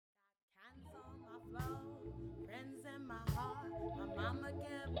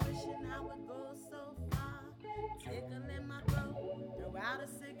how it goes so far. Tickling my throat, throw out a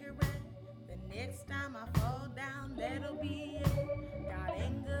cigarette. The next time I fall down, that'll be it. Got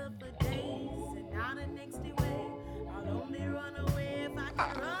anger for days and not an next way. I'll only run away if I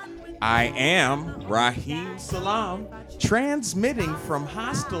can run with I am Raheem Salam, transmitting from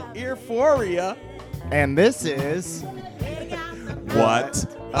Hostile Euphoria. And this is What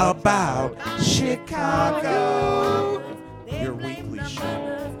About Chicago? Your weekly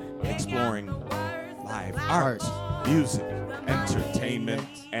show exploring live art, music, entertainment,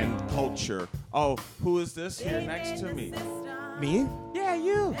 and culture. Oh, who is this here next to me? me. Yeah,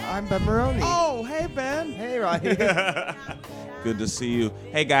 you. I'm Ben Maroney. Oh, hey, Ben. Hey, Raheem. Good to see you.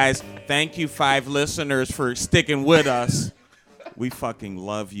 Hey, guys, thank you, 5 listeners, for sticking with us. We fucking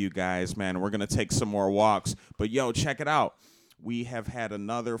love you guys, man. We're going to take some more walks. But, yo, check it out. We have had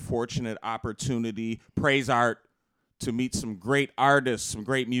another fortunate opportunity, Praise Art, to meet some great artists, some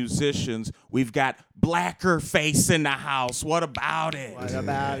great musicians. We've got Blackerface in the house. What about it? What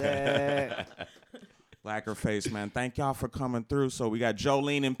about it? Blackerface, man. Thank y'all for coming through. So we got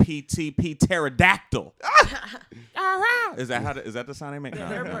Jolene and PTP Pterodactyl. Is that the sound they make?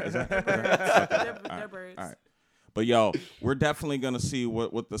 They're No, birds. is that- They're birds. All right. But, yo, we're definitely going to see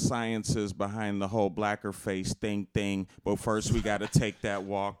what the science is behind the whole Blackerface thing. But first, we got to take that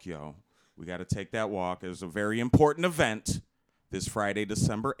walk, yo. We got to take that walk. It's a very important event this Friday,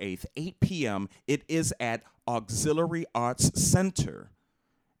 December 8th, 8 p.m. It is at Auxiliary Arts Center.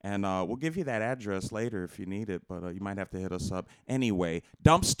 And we'll give you that address later if you need it, but you might have to hit us up. Anyway,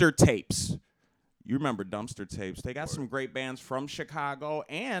 Dumpster Tapes. You remember Dumpster Tapes. They got some great bands from Chicago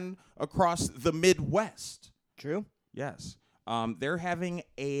and across the Midwest. True. Yes. They're having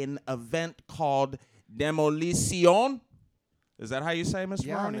an event called Demolition. Is that how you say, Mr.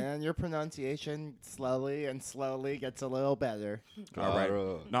 Yeah, Maroney? man. Your pronunciation slowly gets a little better. All right.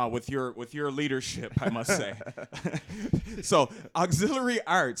 No, with your leadership, I must say. So, Auxiliary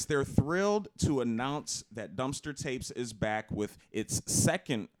Arts, they're thrilled to announce that Dumpster Tapes is back with its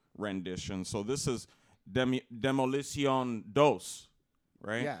second rendition. So this is Demolition Dos,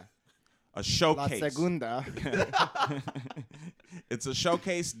 right? Yeah. A La showcase. segunda. It's a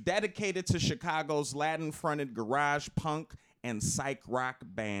showcase dedicated to Chicago's Latin-fronted garage punk and psych rock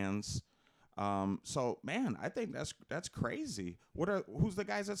bands. So, man, I think that's crazy. Who's the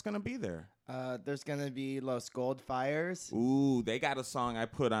guys that's gonna be there? There's going to be Los Goldfires. Ooh, they got a song I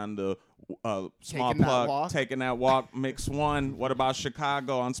put on the small Taking That plug, Walk. Taking That Walk, Mix 1. What About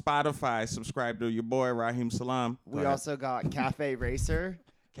Chicago on Spotify? Subscribe to your boy, Raheem Salam. Go We ahead. also got Cafe Racer.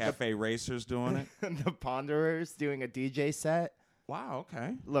 Cafe Racers doing it. The Ponderers doing a DJ set. Wow,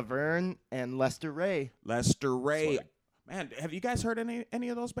 okay. Laverne and Lester Ray. Lester Ray. Man, have you guys heard any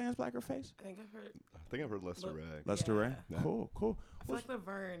of those bands, Blackerface? I think I've heard. I think I've heard Lester Ray. Lester Ray? Yeah. Cool. I feel like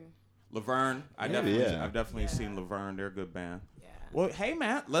Laverne. Laverne. I've definitely seen Laverne. They're a good band. Yeah. Well, hey,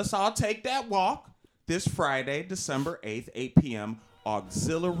 man, let's all take that walk this Friday, December 8th, 8 p.m.,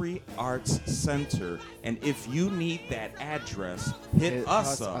 Auxiliary Arts Center. And if you need that address, hit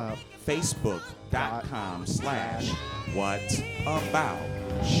us up.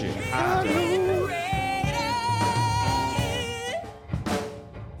 Facebook.com/whataboutchicago.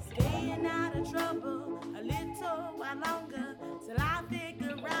 Staying out of trouble a little while longer till I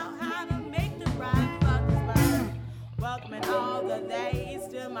figure out how to make the right fuckers burn. Welcoming all the days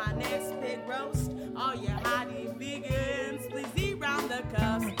to my next big roast. All your hottie vegans, please eat round the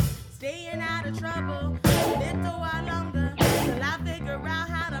cuffs. Staying out of trouble a little while longer till I figure out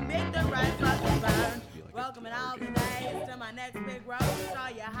how to make the right fuckers burn. Welcoming all the days to my next big roast.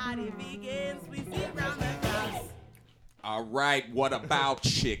 All your hottie vegans, please eat round the cuffs. All right, what about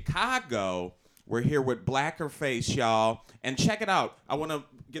Chicago? We're here with Blackerface, y'all. And check it out. I want to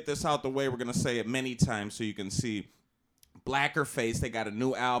get this out the way. We're going to say it many times so you can see. Blackerface, they got a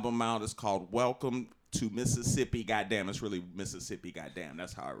new album out. It's called Welcome to Mississippi. Goddamn, it's really Mississippi. Goddamn,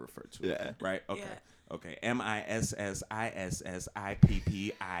 that's how I refer to it. Yeah. Right? Okay. Yeah. Okay.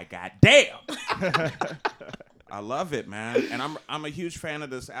 MISSISSIPPI. Goddamn. I love it, man. And I'm a huge fan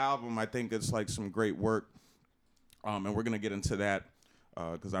of this album. I think it's like some great work. And we're going to get into that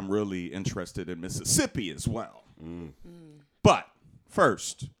because I'm really interested in Mississippi as well. But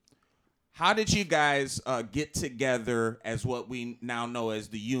first, how did you guys get together as what we now know as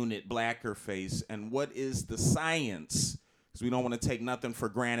the unit Blackerface? And what is the science? Because we don't want to take nothing for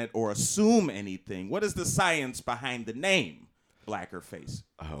granted or assume anything. What is the science behind the name Blackerface,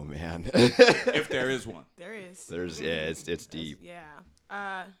 Oh man. if there is one? There is. It's deep.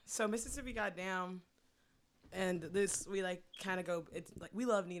 Yeah. So Mississippi Goddamn, and this we like kind of go. It's like we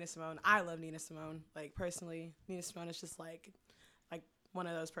love Nina Simone. I love Nina Simone. Like personally, Nina Simone is just like one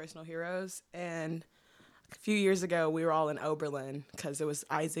of those personal heroes. And a few years ago, we were all in Oberlin because it was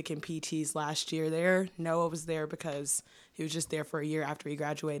Isaac and PT's last year there. Noah was there because he was just there for a year after he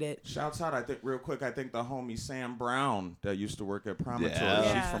graduated. Shouts out, I think, real quick, I think the homie Sam Brown that used to work at Promontory,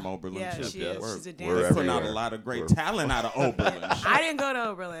 Yeah. she's from Oberlin, Yeah, too. she is. We're- She's a we're dancer. putting out a lot of great talent out of Oberlin. I didn't go to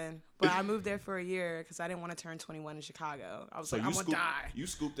Oberlin, but I moved there for a year because I didn't want to turn 21 in Chicago. I was So like, I'm going to die. you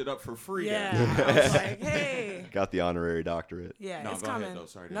scooped it up for free. Yeah. then. I was like, hey. Got the honorary doctorate. Yeah, No, it's go ahead, coming. though.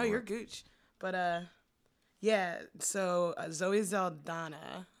 Sorry to No, you're interrupt. gooch. But yeah. So Zoe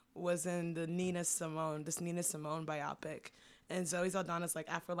Saldana was in the Nina Simone biopic, and Zoe Saldana's like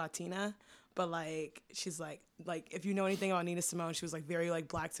Afro Latina, but like she's like if you know anything about Nina Simone, she was like very like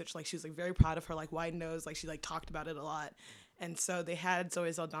black, such like she was like very proud of her like wide nose, like she like talked about it a lot, and so they had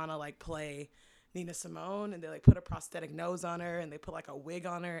Zoe Saldana like play Nina Simone, and they like put a prosthetic nose on her, and they put like a wig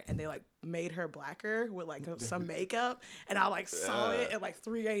on her, and they like made her blacker with like some makeup, and I like saw it at like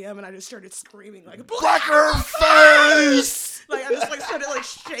 3 a.m. and I just started screaming like Blacker face! like I just like started like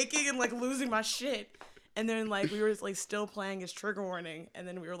shaking and like losing my shit, and then like we were like still playing as trigger warning, and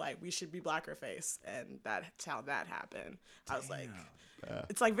then we were like we should be blacker face, and that's how that happened. I was like.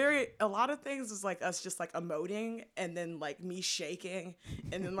 It's like a lot of things is like us just like emoting and then like me shaking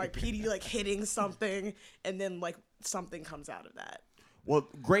and then like PD like hitting something and then like something comes out of that. Well,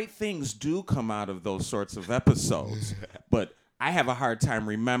 great things do come out of those sorts of episodes, but I have a hard time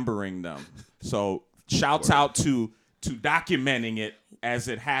remembering them. So shouts out to documenting it as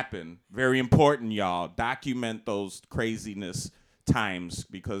it happened. Very important, y'all. Document those craziness times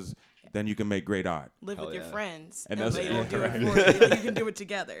because then you can make great art. Live Hell with your yeah. friends And and that's- they will do it for you. You can do it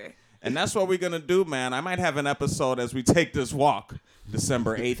together. And that's what we're going to do, man. I might have an episode as we take this walk,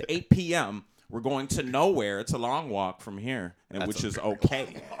 December 8th, 8 p.m. We're going to nowhere. It's a long walk from here, and which is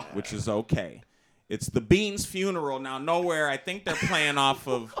okay. Which is okay. It's the Beans funeral. Now, nowhere, I think they're playing off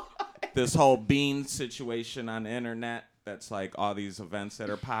of this whole Beans situation on the internet. That's like all these events that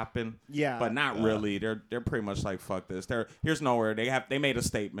are popping. Yeah. But not really. They're pretty much like, fuck this. Here's nowhere. They made a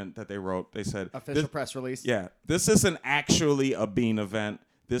statement that they wrote. They said Official this- press release. Yeah, this isn't actually a Bean event.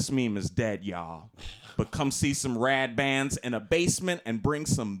 This meme is dead, y'all. But come see some rad bands in a basement and bring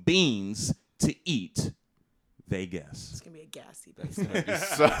some beans to eat. They guess. It's gonna be a gassy basement.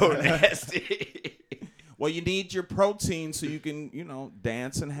 So nasty. Well, you need your protein so you can,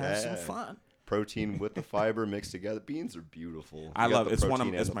 dance and have some Yeah. fun. Protein with the fiber mixed together. Beans are beautiful. I You got love the it. It's protein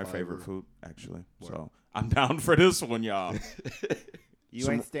and it's the my fiber. favorite food actually. So I'm down for this one, y'all. You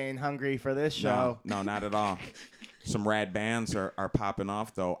ain't staying hungry for this show. No, not at all. Some rad bands are popping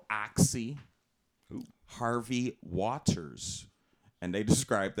off though. Oxy, Harvey Waters, and they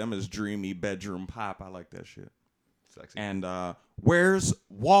describe them as dreamy bedroom pop. I like that shit. Sexy. And where's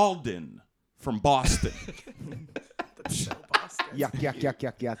Walden from Boston? That's so Boston. Yuck, yuck, yuck,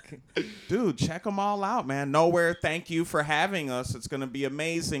 yuck, yuck. Dude, check them all out, man. Nowhere, thank you for having us. It's going to be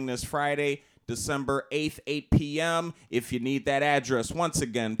amazing this Friday, December 8th, 8 p.m. If you need that address, once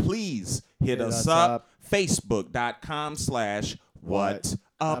again, please hit us up. Facebook.com/What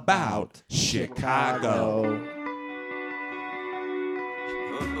About Chicago.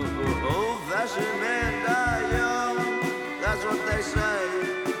 Old-fashioned men die young, that's what they say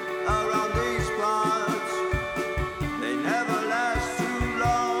around these parts. They never last too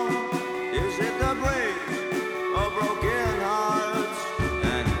long. Is it the bridge of broken hearts?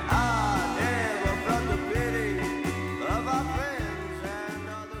 And I never felt the pity of our friends and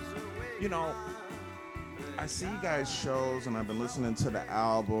others who we I see you guys' shows and I've been listening to the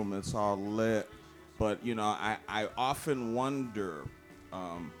album. It's all lit. But, I often wonder,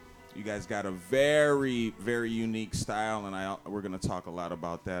 you guys got a very, very unique style, and we're going to talk a lot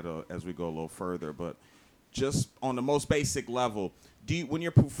about that as we go a little further. But just on the most basic level, when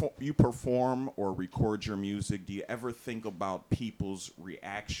you perform or record your music, do you ever think about people's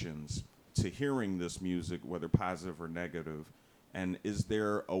reactions to hearing this music, whether positive or negative? And is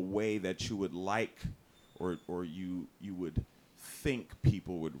there a way that you would like or you would think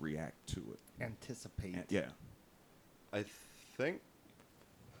people would react to it? Anticipate. Yeah. I think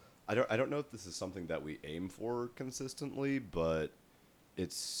I don't know if this is something that we aim for consistently, but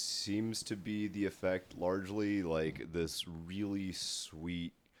it seems to be the effect largely like this really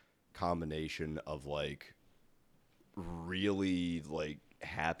sweet combination of like really like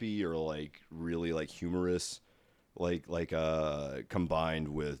happy or like really like humorous like combined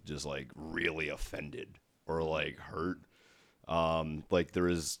with just like really offended or like hurt. Like there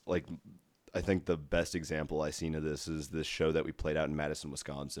is like I think the best example I've seen of this is this show that we played out in Madison,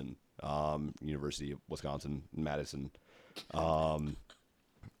 Wisconsin, University of Wisconsin, Madison.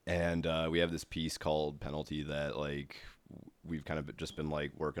 And we have this piece called Penalty that like we've kind of just been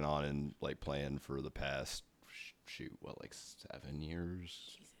like working on and like playing for the past 7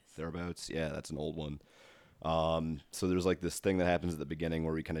 years thereabouts. Yeah, that's an old one. So there's like this thing that happens at the beginning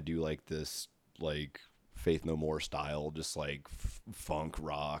where we kind of do like this like Faith No More style, just like funk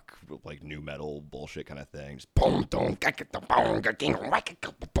rock, like new metal bullshit kind of thing. Just boom, boom,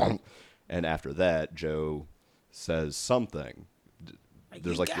 boom. And after that, Joe says something.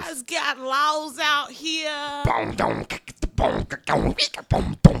 There's you like guys got laws out here.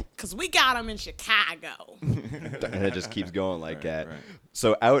 Because we got them in Chicago. And it just keeps going like that. right.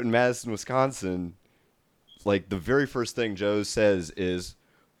 So out in Madison, Wisconsin, like the very first thing Joe says is,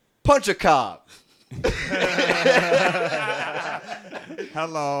 punch a cop.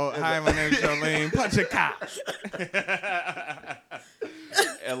 Hello, hi, my name's Jolene. Punch a cop.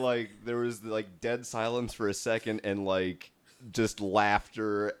 And like there was like dead silence for a second and like just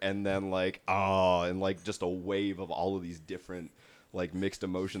laughter and then like and like just a wave of all of these different like mixed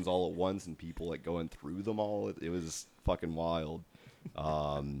emotions all at once and people like going through them all. It was fucking wild.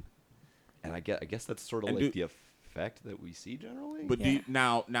 And I guess that's sort of And like the effect that we see generally. But do you,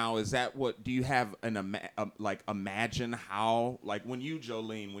 now is that what? Do you have like imagine how, like when you,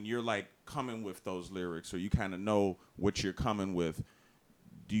 Jolene, when you're like coming with those lyrics or you kind of know what you're coming with,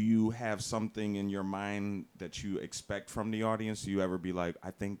 do you have something in your mind that you expect from the audience? Do you ever be like,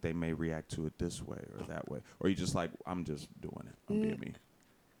 I think they may react to it this way or that way? Or you just like, I'm just doing it. I'm being me.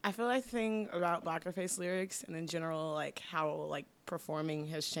 I feel like the thing about Blackerface lyrics and in general, like how like performing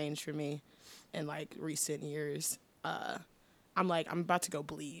has changed for me in like recent years. I'm about to go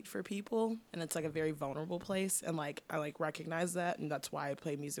bleed for people, and it's like a very vulnerable place, and like I like recognize that, and that's why I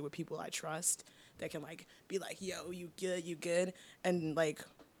play music with people I trust that can like be like, yo, you good, and like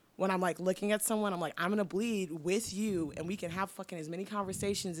when I'm like looking at someone, I'm like, I'm gonna bleed with you, and we can have fucking as many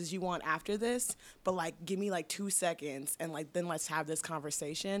conversations as you want after this, but like give me like 2 seconds, and like then let's have this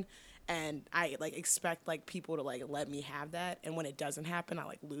conversation. And I like expect like people to like let me have that, and when it doesn't happen, I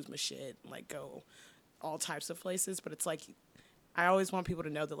like lose my shit and like go all types of places. But it's like I always want people to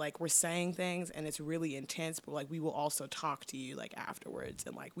know that like we're saying things and it's really intense, but like we will also talk to you like afterwards,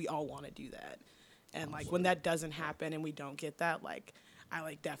 and like we all want to do that. And like when that doesn't happen and we don't get that, like I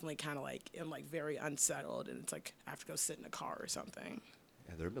like definitely kind of like am like very unsettled, and it's like I have to go sit in a car or something.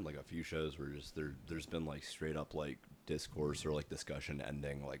 Yeah, there have been like a few shows where just there's been like straight up like discourse or like discussion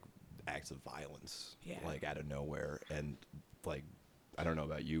ending like acts of violence like out of nowhere, and like I don't know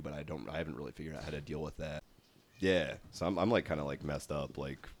about you, but I haven't really figured out how to deal with that. Yeah, so I'm like kind of like messed up.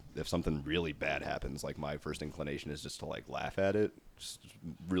 Like if something really bad happens, like my first inclination is just to like laugh at it. Just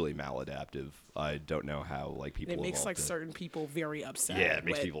really maladaptive. I don't know how like people. It makes like to, certain people very upset. Yeah, it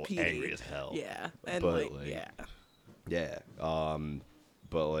makes with people PD. angry as hell. Yeah, and But, like yeah. Yeah.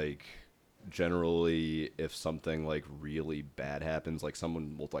 But like generally if something like really bad happens, like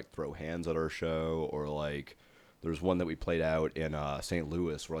someone will like throw hands at our show, or like there's one that we played out in St.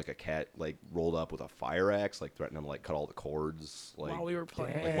 Louis where like a cat like rolled up with a fire axe, like threatening to like cut all the cords like While we were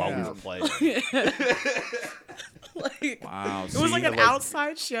playing. like, while we were playing. Like, Wow. it was like an like-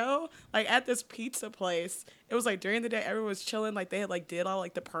 outside show, like at this pizza place. It was like during the day, everyone was chilling. Like they had like did all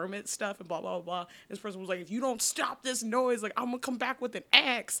like the permit stuff and blah blah blah. This person was like, if you don't stop this noise, like I'm gonna come back with an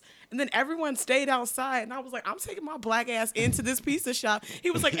axe. And then everyone stayed outside, and I was like, I'm taking my black ass into this pizza shop.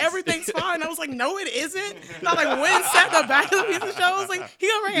 He was like, everything's fine. I was like, no, it isn't. And I like went and sat in the back of the pizza shop. I was like, he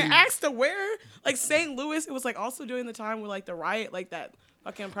got an axe to wear. Like St. Louis, it was like also during the time where like the riot, like that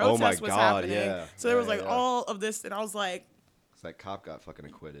fucking Oh my protest was God, happening. yeah. So there was Yeah, like yeah. all of this, and I was like, That cop got fucking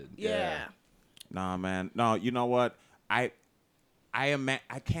acquitted. yeah. Nah, man. No, you know what? I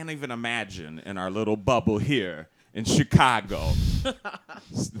can't even imagine in our little bubble here in Chicago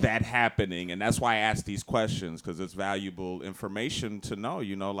that happening, and that's why I ask these questions, because it's valuable information to know.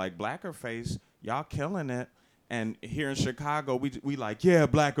 You know, like Blackerface, y'all killing it, and here in Chicago, we like, yeah,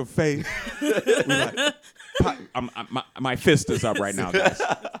 Blackerface. We like, my fist is up right now, guys.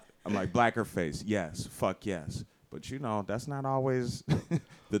 I'm like, Blackerface, yes, fuck yes. But, you know, that's not always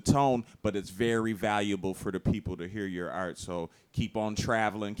the tone, but it's very valuable for the people to hear your art. So keep on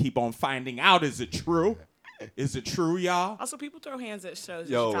traveling. Keep on finding out. Is it true? Is it true, y'all? Also, people throw hands at shows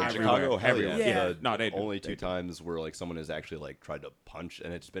Yo, in in Chicago. Chicago, hell Everywhere. yeah. Yeah. No, they do. Only They two do. times where like someone has actually like tried to punch,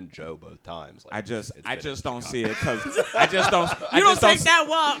 and it's been Joe both times. Like, I just it's been in don't Chicago. see it because I just don't. You don't take that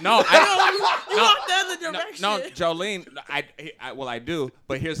walk. No, You walk the other direction. No, Jolene, I do.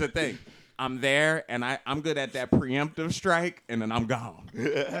 But here's the thing. I'm there, and I'm good at that preemptive strike, and then I'm gone. And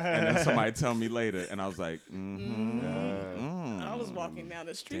then somebody tell me later, and I was like, I was walking down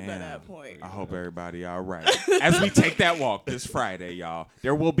the street by that point. I hope everybody all right. As we take that walk this Friday, y'all,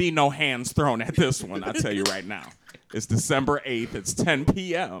 there will be no hands thrown at this one, I'll tell you right now. It's December 8th. It's 10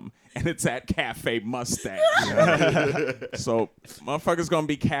 p.m. and it's at Cafe Mustache. So motherfuckers gonna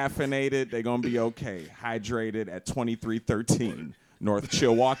be caffeinated. They're gonna be okay, hydrated at 2313 North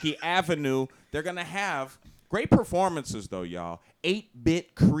Chilwaukee Avenue. They're gonna have great performances though, y'all.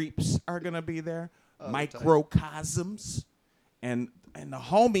 8-Bit Creeps are gonna be there. Microcosms and the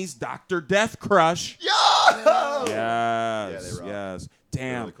homies, Dr. Death Crush. Yo! Yes, they rock. yes.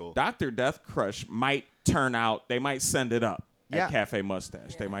 Damn, Really cool. Dr. Death Crush might turn out. They might send it up Yeah. at Cafe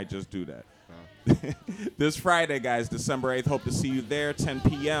Mustache. They might just do that. This Friday, guys, December 8th. Hope to see you there, 10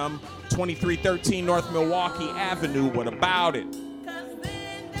 p.m., 2313 North Milwaukee Avenue. What about it? 'Cause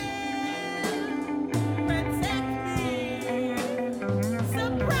then they'll protect me.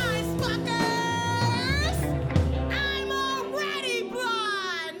 Surprise, fuckers! I'm already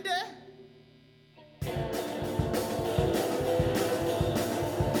blonde.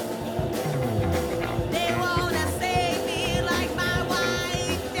 They wanna save me like my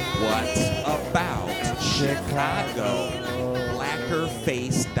white daddy. What about Chicago? Chicago.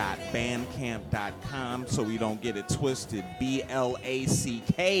 Blackerface.bandcamp.com so we don't get it twisted.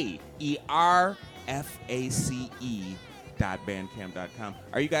 BLACKERFACE.bandcamp.com.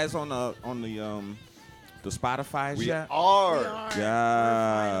 Are you guys on the Spotify We yet? are. We are. Yes, We're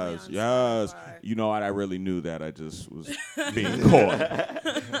finally on yes. Spotify. You know what? I really knew that. I just was being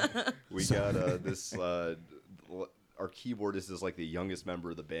caught. We got this. Our keyboardist is like the youngest member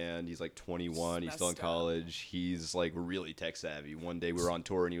of the band. He's like 21. He's still in Messed up. college. He's like really tech savvy. One day we were on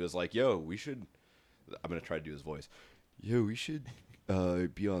tour and he was like, "Yo, we should." I'm gonna try to do his voice. Yo, we should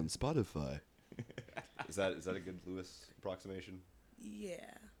be on Spotify. Is that a good Lewis approximation? Yeah.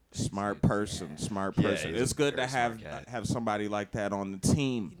 Smart person, smart Yeah, person. he's a It's good to very smart have cat. somebody like that on the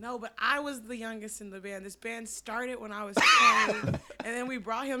team. No, but I was the youngest in the band. This band started when I was 20, and then we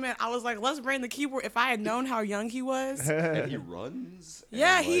brought him in. I was like, let's bring the keyboard. If I had known how young he was, And he runs. and,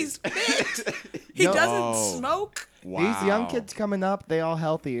 yeah, like- he's fit. He Yo. doesn't smoke. Wow. These young kids coming up, they all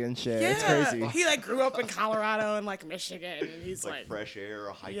healthy and shit. Yeah, It's crazy. he like grew up in Colorado and like Michigan, and he's like like, fresh air,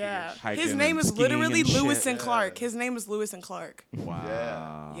 hiking. yeah. and shit. Hiking His name and is skiing literally and shit. Lewis and Yeah. Clark. His name is Lewis and Clark.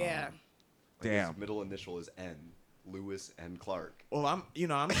 Wow. Yeah. Like, Damn. His middle initial is N. Lewis and Clark. Well,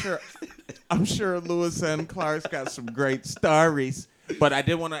 I'm sure Lewis and Clark's got some great stories. But I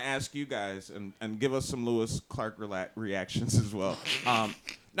did want to ask you guys and give us some Lewis Clark reactions as well.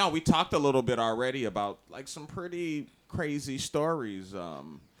 No, we talked a little bit already about like some pretty crazy stories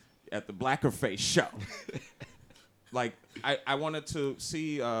at the Blackerface show. Like I wanted to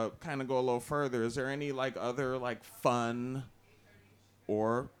see kind of go a little further. Is there any like other like fun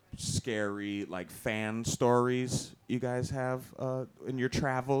or scary like fan stories you guys have in your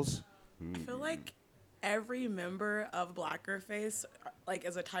travels? I feel like every member of Blackerface like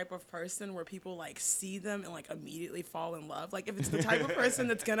is a type of person where people like see them and like immediately fall in love. Like if it's the type of person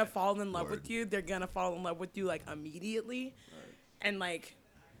that's gonna fall in love with you, they're gonna fall in love with you like immediately. And like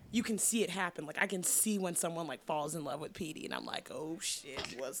you can see it happen. Like I can see when someone like falls in love with Petey and I'm like, oh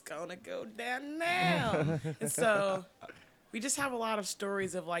shit, what's gonna go down now? And so we just have a lot of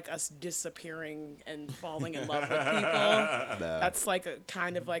stories of like us disappearing and falling in love with people. That's like a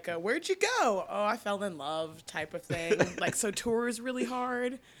kind of like a where'd you go? Oh, I fell in love type of thing. Like so tour is really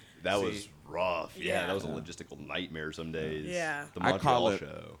hard. That was rough. Yeah, Yeah. that was a logistical nightmare some days. Yeah. The I Montreal call it.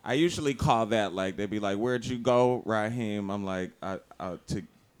 show. I usually call that like they'd be like, "Where'd you go, Raheem?" I'm like, "I to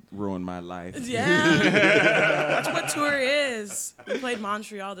ruin my life." Yeah. That's what tour is. We played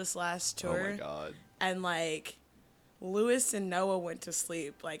Montreal this last Oh tour. my god. And like Lewis and Noah went to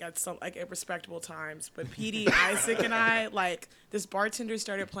sleep like at some like at respectable times, but Petey, Isaac, and I like this bartender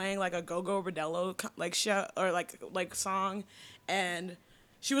started playing like a Go-Go Bordello like show or like song, and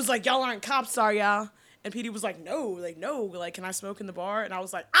she was like, "Y'all aren't cops, are y'all?" And Petey was like, no, like can I smoke in the bar? And I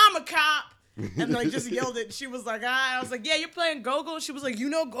was like, "I'm a cop." And like just yelled it. She was like, "Ah." I was like, "Yeah, you're playing Go-Go." She was like, "You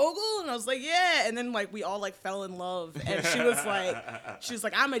know Go-Go?" And I was like, "Yeah." And then like we all like fell in love. And she was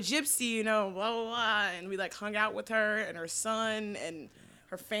like, "I'm a gypsy, you know, blah blah blah." And we like hung out with her and her son and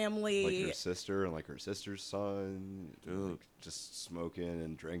her family. Like her sister and like her sister's son. Dude. Like, just smoking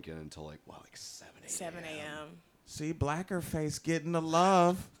and drinking until like 7 a.m. 7 a.m. See, Blackerface getting the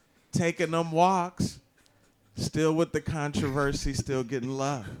love, taking them walks, still with the controversy, still getting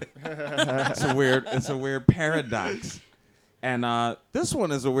love. It's a weird paradox. And this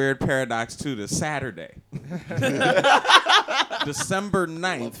one is a weird paradox too. This Saturday, December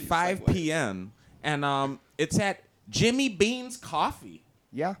 9th, 5 p.m. And it's at Jimmy Bean's Coffee.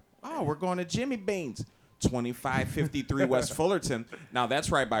 Yeah. Oh, we're going to Jimmy Bean's. 2553 West Fullerton. Now,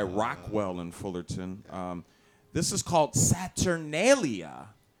 that's right by Rockwell in Fullerton. This is called Saturnalia.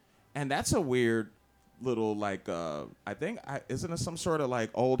 And that's a weird little like isn't it some sort of like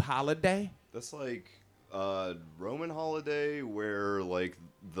old holiday? That's like Roman holiday where like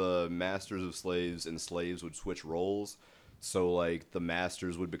the masters of slaves and slaves would switch roles. So like the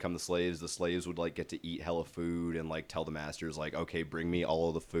masters would become the slaves would like get to eat hella food and like tell the masters like, okay, bring me all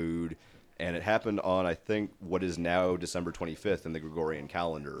of the food. And it happened on, I think, what is now December 25th in the Gregorian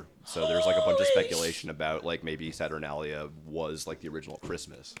calendar. So there's like a bunch of speculation about like maybe Saturnalia was like the original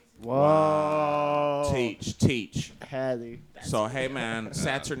Christmas. Whoa. Teach. Hattie. So hey man,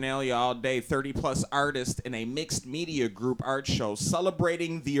 Saturnalia all day, 30+ artists in a mixed media group art show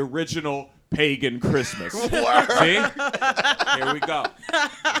celebrating the original pagan Christmas. See? Here we go.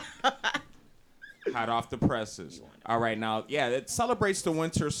 Hot off the presses. All right, now, yeah, it celebrates the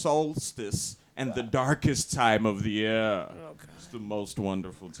winter solstice and the darkest time of the year. It's the most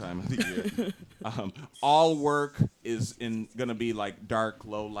wonderful time of the year. All work is gonna be like dark,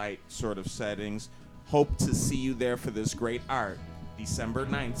 low light sort of settings. Hope to see you there for this great art. December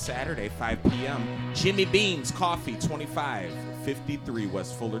 9th, Saturday, 5 p.m. Jimmy Bean's Coffee, 2553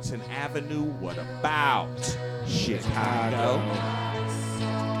 West Fullerton Avenue. What about Chicago?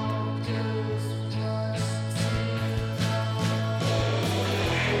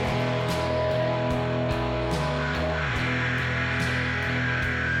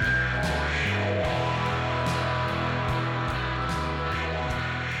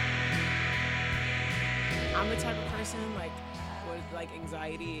 I'm the type of person like with like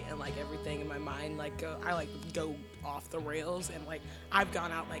anxiety and like everything in my mind I go off the rails, and like I've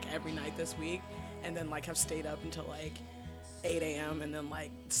gone out like every night this week and then like have stayed up until like 8 a.m. and then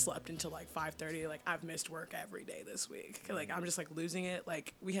like slept until like 5:30. Like I've missed work every day this week. Like I'm just like losing it.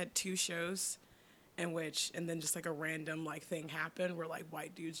 Like we had 2 shows and then just like a random like thing happened where like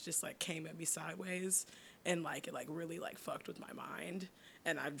white dudes just like came at me sideways, and like it like really like fucked with my mind.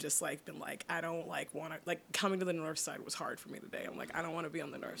 And I've just like been like, I don't like want to, like coming to the north side was hard for me today. I'm like, I don't want to be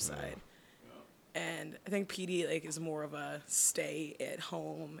on the north side. And I think PD like is more of a stay at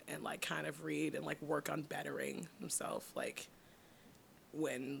home and like kind of read and like work on bettering himself, like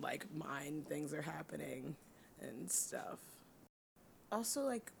when like mind things are happening and stuff. Also,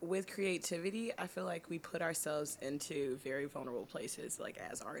 like with creativity, I feel like we put ourselves into very vulnerable places, like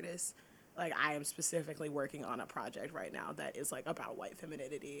as artists. Like I am specifically working on a project right now that is like about white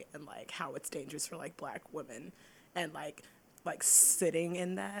femininity and like how it's dangerous for like black women, and like sitting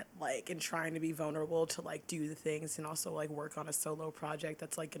in that like and trying to be vulnerable to like do the things and also like work on a solo project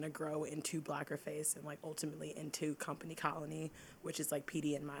that's like gonna grow into Blackerface and like ultimately into Company Colony, which is like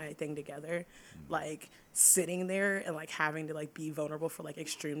PD and my thing together. Like sitting there and like having to like be vulnerable for like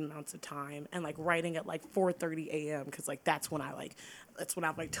extreme amounts of time and like writing at like 4:30 a.m. because like that's when I've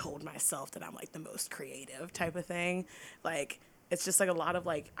like told myself that I'm like the most creative type of thing. Like it's just like a lot of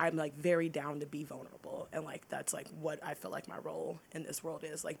like I'm like very down to be vulnerable, and like that's like what I feel like my role in this world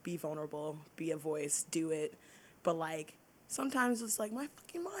is, like be vulnerable, be a voice, do it. But like sometimes it's like my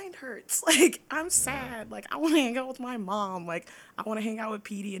fucking mind hurts. Like I'm sad. Like I want to hang out with my mom. Like I want to hang out with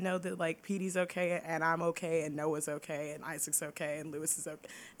PD and know that like PD's okay and I'm okay and Noah's okay and Isaac's okay and Lewis is okay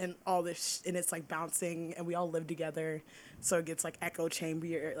and all this and it's like bouncing and we all live together, so it gets like echo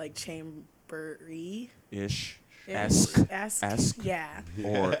chamber like chambery Ish. Esque. Yeah.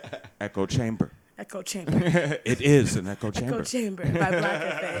 Or echo chamber. Echo chamber. It is an echo chamber. Echo chamber by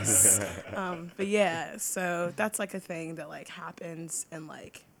Blackerface. But yeah, so that's like a thing that like happens, and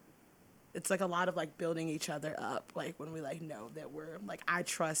like it's like a lot of like building each other up. Like when we like know that we're like, I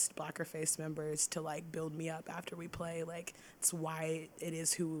trust Blackerface members to like build me up after we play. Like it's why it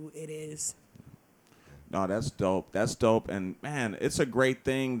is who it is. No, that's dope. That's dope. And man, it's a great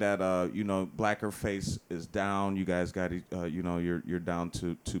thing that Blackerface is down. You guys got you're down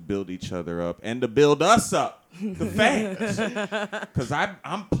to build each other up and to build us up, the fans. Cuz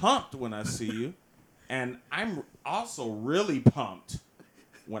I'm pumped when I see you. And I'm also really pumped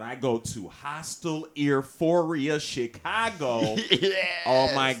when I go to Hostile Earphoria Chicago. Yes.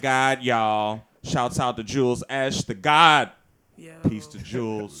 Oh my God, y'all. Shouts out to Jules Ash, the God. Yo. Peace to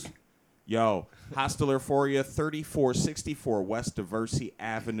Jules. Yo, Hostile Euphoria, 3464 West Diversey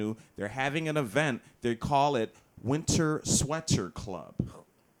Avenue. They're having an event. They call it Winter Sweater Club.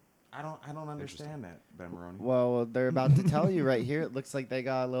 I don't understand that, Ben Maroney. Well, they're about to tell you right here. It looks like they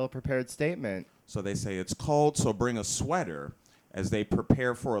got a little prepared statement. So they say it's cold, so bring a sweater as they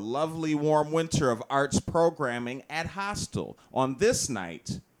prepare for a lovely warm winter of arts programming at Hostel. On this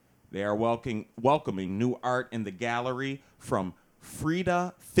night, they are welcoming new art in the gallery from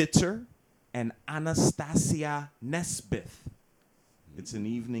Frida Fitter and Anastasia Nesbith. It's an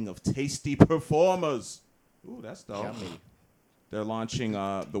evening of tasty performers. Ooh, that's dope. Yummy. They're launching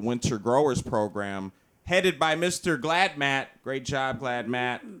the Winter Growers program headed by Mr. Glad Matt. Great job, Glad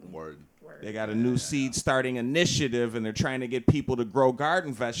Matt. Word. They got a new seed starting initiative, and they're trying to get people to grow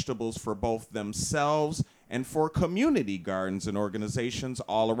garden vegetables for both themselves and for community gardens and organizations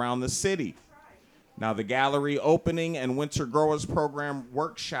all around the city. Now, the gallery opening and Winter Growers Program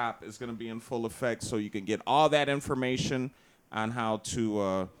workshop is going to be in full effect, so you can get all that information on how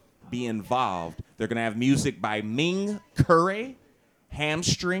to be involved. They're going to have music by Ming Curry,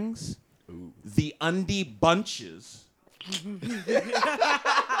 Hamstrings, The Undie Bunches,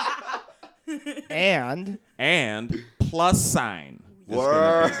 And Plus Sign. is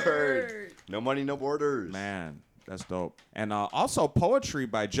gonna be there. Word. No money, no borders. Man, that's dope. And also poetry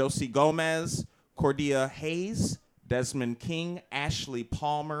by Josie Gomez, Cordia Hayes, Desmond King, Ashley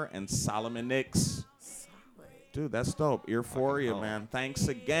Palmer, and Solomon Nix. Dude, that's dope. Earphoria, man. Thanks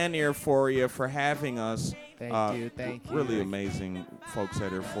again, Earphoria, for having us. Thank you. Really amazing folks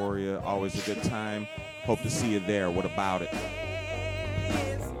at Earphoria. Always a good time. Hope to see you there. What about it?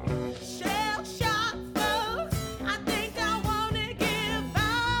 Shell shock folks, I think I wanna give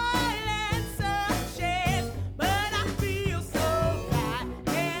violence a chance, but I feel so bad.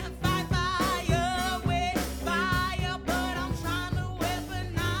 Can't fight fire with fire, but I'm trying to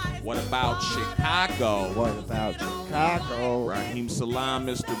weaponize. What about Chicago? What about Chicago? Raheem Salam,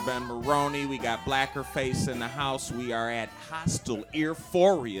 Mr. Ben Maroney. We got Blacker Face in the house. We are at Hostel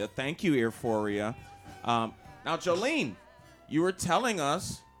Earphoria. Thank you, Earphoria. Now, Jolene, you were telling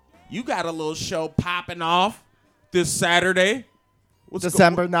us you got a little show popping off this Saturday.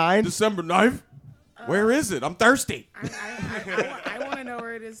 December 9th. December 9th? Where is it? I'm thirsty. I want to know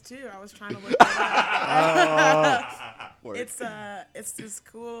where it is too. I was trying to look that up. It's this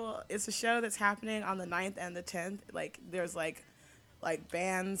cool. It's a show that's happening on the 9th and the 10th. Like there's like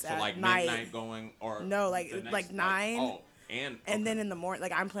bands So at like night. midnight going or No, like- the next like night? 9. Oh, and And then in the morning,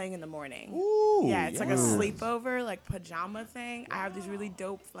 like I'm playing in the morning. Ooh, Yeah, it's like a yes. sleepover, like pajama thing. I have these really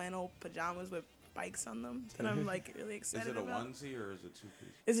dope flannel pajamas with bikes on them that I'm like really Is excited it a about. onesie or is it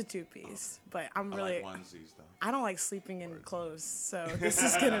two-piece? It's a 2-piece, but I'm I really. like onesies though. I don't like sleeping in clothes, so this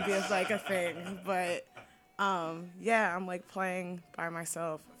is gonna be like a thing. But yeah, I'm like playing by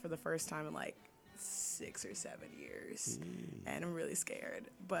myself for the first time in like 6 or 7 years, and I'm really scared.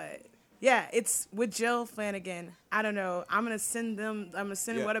 But yeah, it's with Jill Flanagan. I don't know. I'm gonna send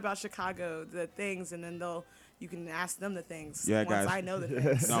Yeah. What About Chicago the things, and then you can ask them the things. Yeah, once guys. I know the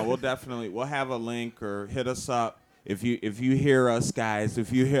things. No, we'll have a link or hit us up if you hear us, guys.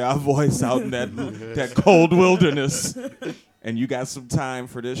 If you hear our voice out in that cold wilderness, and you got some time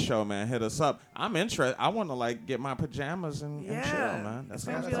for this show, man, hit us up. I'm interested. I want to like get my pajamas and chill, man. That It's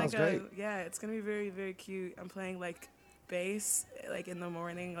gonna sounds be like sounds great. it's gonna be very, very cute. I'm playing like bass, like in the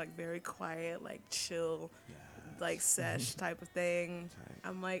morning, like very quiet, like chill, like sesh type of thing.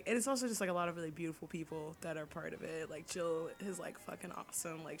 I'm like, and it's also just like a lot of really beautiful people that are part of it. Like Jill is like fucking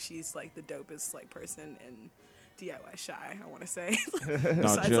awesome. Like she's like the dopest like person in DIY Shy, I want to say.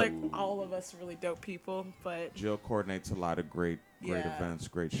 Besides Jill- like all of us really dope people, but Jill coordinates a lot of great Yeah. events,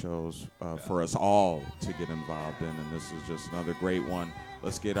 great shows for us all to get involved in, and this is just another great one.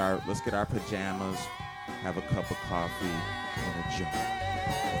 Let's get our pajamas, have a cup of coffee, and a jar.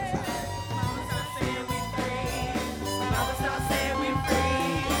 Mama stop saying we free. Mama stop saying we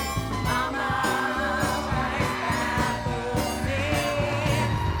free. Mama, strike back for me.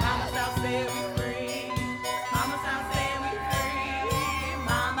 Mama stop saying we free. Mama stop saying we free.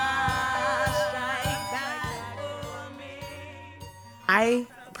 Mama, strike back for me. I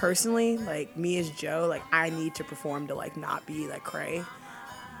personally, like me as Joe, like I need to perform to like not be like cray,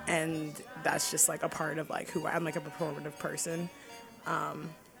 and that's just like a part of like who I'm, like a performative person.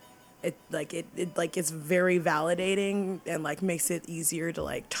 It's very validating and like makes it easier to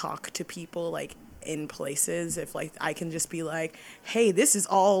like talk to people like in places if like I can just be like, hey, this is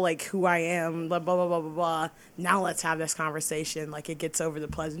all like who I am, blah blah blah blah blah blah. Now let's have this conversation. Like it gets over the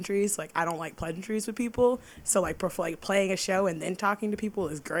pleasantries. Like I don't like pleasantries with people, so like playing a show and then talking to people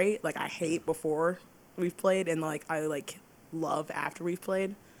is great. Like I hate before we've played, and like I like love after we've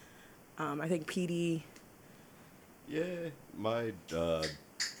played. I think PD. Yeah, my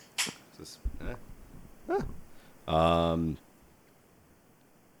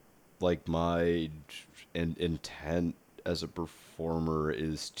like my intent as a performer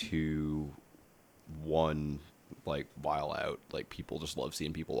is to like while out. Like people just love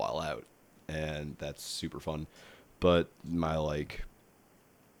seeing people while out, and that's super fun. But my like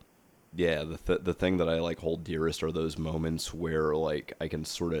the thing that I like hold dearest are those moments where like I can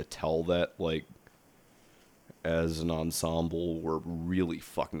sort of tell that like as an ensemble we're really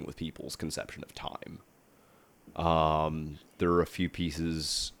fucking with people's conception of time. There are a few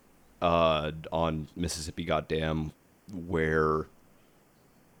pieces on Mississippi Goddamn where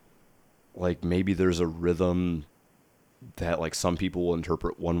like maybe there's a rhythm that like some people will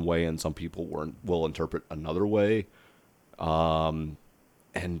interpret one way and some people will interpret another way. And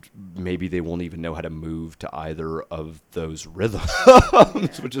maybe they won't even know how to move to either of those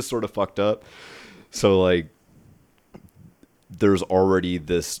rhythms, which is sort of fucked up. So like there's already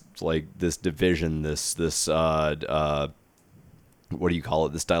this division, this what do you call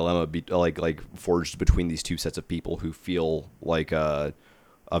it? This dilemma like forged between these two sets of people who feel like a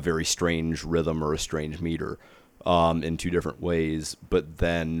very strange rhythm or a strange meter in two different ways. But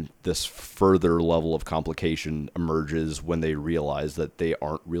then this further level of complication emerges when they realize that they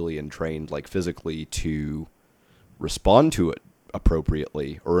aren't really entrained like physically to respond to it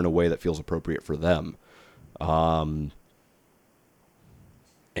appropriately or in a way that feels appropriate for them.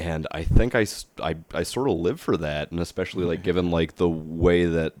 And I think I sort of live for that, and especially like given like the way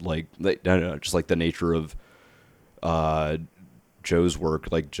that like I don't know, just like the nature of Joe's work,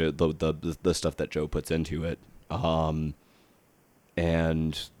 like the stuff that Joe puts into it, and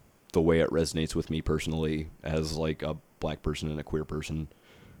the way it resonates with me personally as like a black person and a queer person,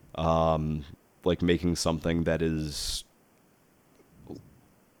 like making something that is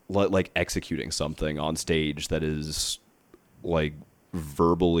like executing something on stage that is like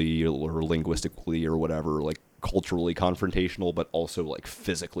verbally or linguistically or whatever, like culturally confrontational, but also like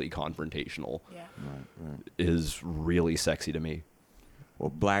physically confrontational, is really sexy to me. Well,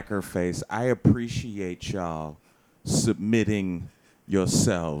 Blacker Face, I appreciate y'all submitting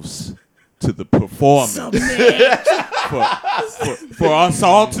yourselves to the performance for us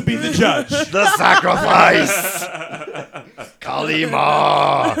all to be the judge. The sacrifice!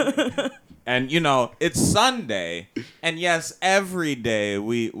 Kalima! And, you know, it's Sunday, and yes, every day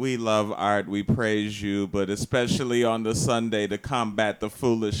we love art, we praise you, but especially on the Sunday to combat the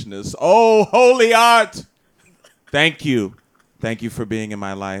foolishness. Oh, holy art! Thank you. Thank you for being in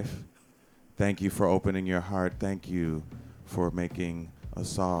my life. Thank you for opening your heart. Thank you for making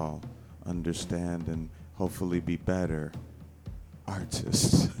us all understand and hopefully be better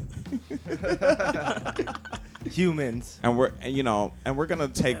artists. Humans. And we're gonna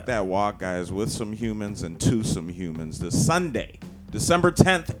take that walk, guys, with some humans and to some humans this Sunday, December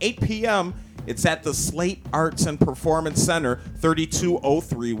 10th, 8 p.m. It's at the Slate Arts and Performance Center,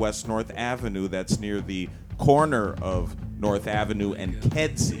 3203 West North Avenue. That's near the corner of North Avenue and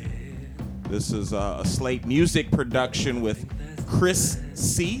Kedzie. This is a Slate music production with Chris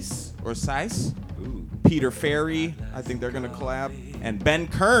Cease or Sice, Peter Ferry, I think they're gonna collab, and Ben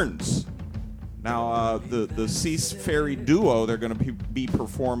Kearns. Now, the Cease Ferry duo, they're going to be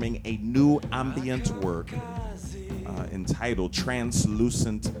performing a new ambient work entitled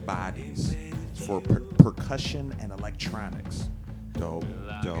Translucent Bodies for percussion and electronics. Dope.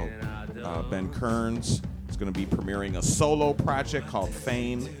 Ben Kearns is going to be premiering a solo project called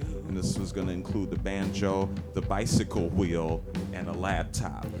Fame, and this is going to include the banjo, the bicycle wheel, and a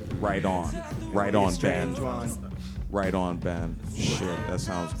laptop. Right on, Ben. Right on, Ben. Shit, that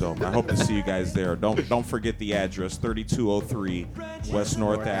sounds dope. I hope to see you guys there. Don't forget the address, 3203 West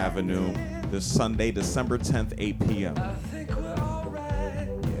North Avenue, this Sunday, December 10th, 8 p.m. Yeah,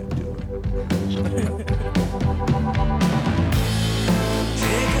 do it.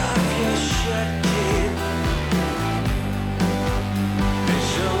 Take off your shirt, kid.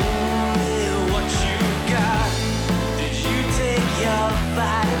 There's only what you got. Did you take your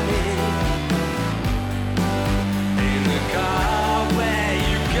vitamin? In the car where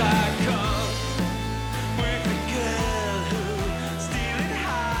you got caught with a girl who still in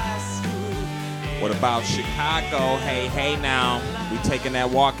high school. What about Chicago? Hey now. We taking that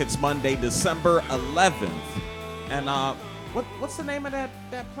walk. It's Monday, December 11th. And what's the name of that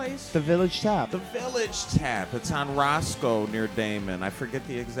place? The Village Tap. The Village Tap. It's on Roscoe near Damon. I forget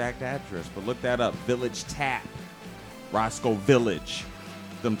the exact address, but look that up. Village Tap. Roscoe Village.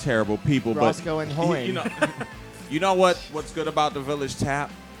 Them terrible people. Roscoe and Hoyne. You know what's good about the Village Tap?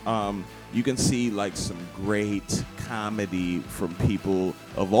 You can see like some great comedy from people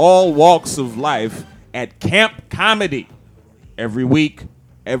of all walks of life at Camp Comedy every week,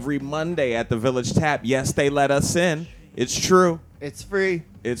 every Monday at the Village Tap. Yes, they let us in. It's true. It's free.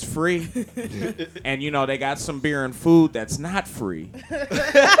 It's free. And, you know, they got some beer and food that's not free.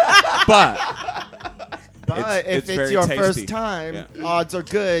 But if it's very your tasty. first time, Yeah. odds are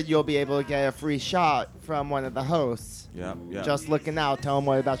good you'll be able to get a free shot from one of the hosts. Yep. Just looking out. Tell them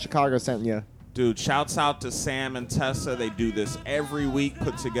what about Chicago sent you. Dude, shouts out to Sam and Tessa. They do this every week,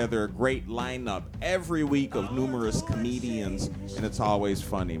 put together a great lineup every week of numerous comedians, and it's always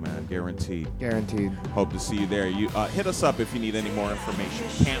funny, man. Guaranteed. Guaranteed. Hope to see you there. You hit us up if you need any more information.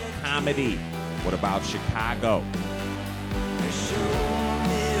 Camp Comedy. What about Chicago? Show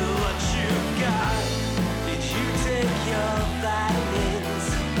me what you got. Did you take your vitamins?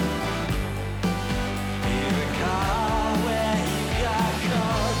 In a car where you got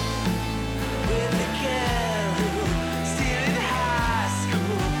caught with a girl who still in high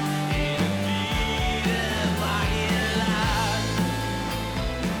school in a beat-up parking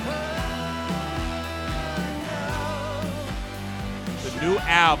lot. The new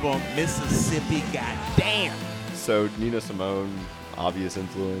album, Mississippi Goddamn. So Nina Simone, obvious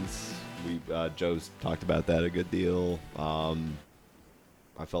influence. Joe's talked about that a good deal. I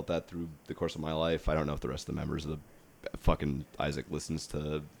felt that through the course of my life. I don't know if the rest of the members of the fucking Isaac listens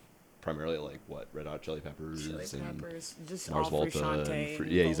to primarily like what Red Hot Chili Peppers, and just Mars all Volta.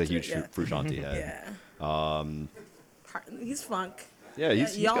 Frusciante. Yeah, he's a huge yeah. Frusciante head. Yeah. He's funk. Yeah,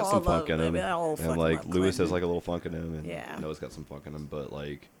 he's y'all got some funk in him. all And fucking like love Lewis has Clinton. like a little funk in him, and Yeah. Noah's got some funk in him. But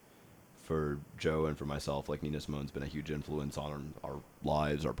like for Joe and for myself, like Nina Simone's been a huge influence on our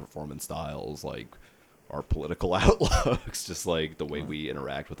lives, our performance styles, like our political outlooks, just like the way we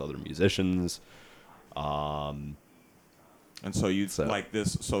interact with other musicians. And so you like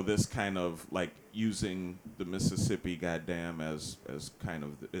this. So this kind of like using the Mississippi Goddamn as kind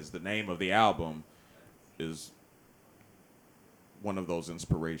of is the name of the album is one of those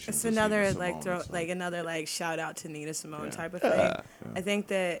inspirations. It's of another Nina like Simone, so. another like shout out to Nina Simone Yeah. type of thing. Yeah. I think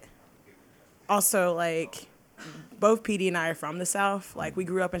that also like both PD and I are from the South. Like we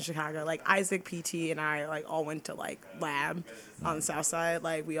grew up in Chicago. Like Isaac, PT, and I like all went to like lab on the South Side.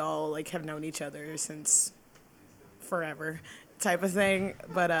 Like we all like have known each other since forever, type of thing.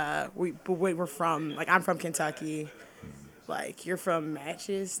 But we're from like I'm from Kentucky. Like you're from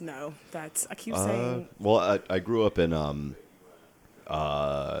Matches? No, that's I keep saying. Well, I grew up in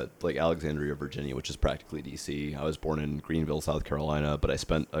like Alexandria, Virginia, which is practically DC. I was born in Greenville, South Carolina, but I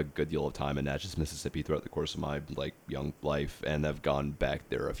spent a good deal of time in Natchez, Mississippi throughout the course of my like young life, and I've gone back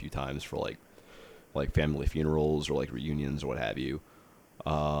there a few times for like family funerals or like reunions or what have you.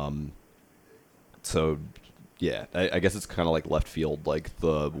 So yeah, I guess it's kind of like left field, like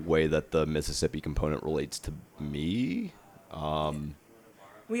the way that the Mississippi component relates to me.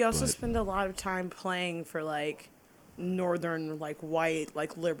 We also spend a lot of time playing for like northern like white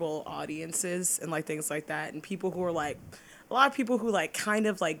like liberal audiences and like things like that, and people who are like a lot of people who like kind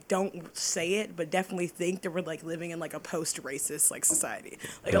of like don't say it but definitely think that we're like living in like a post-racist like society.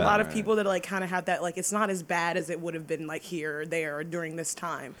 Like a lot of people that like kind of have that like it's not as bad as it would have been like here or there or during this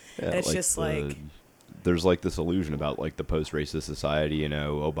time. Yeah, and it's like just like there's like this illusion about like the post-racist society, you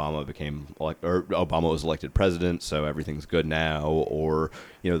know, Obama was elected president, so everything's good now, or,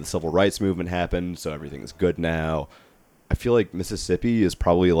 you know, the civil rights movement happened, so everything's good now. I feel like Mississippi is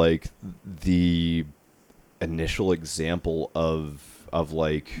probably like the initial example of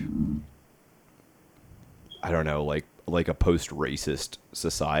like, I don't know, like a post-racist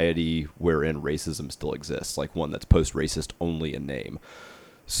society wherein racism still exists, like one that's post-racist only in name.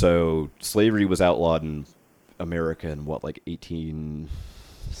 So slavery was outlawed in America in what, like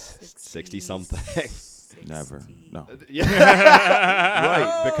 1860 something? Never. No.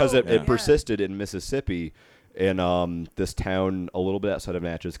 Right, because it Yeah. persisted in Mississippi in this town a little bit outside of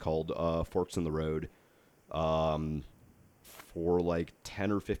Natchez called Forks in the Road for like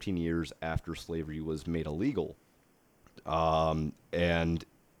 10 or 15 years after slavery was made illegal. And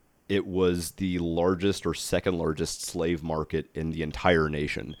it was the largest or second largest slave market in the entire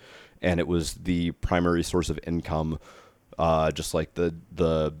nation. And it was the primary source of income, just like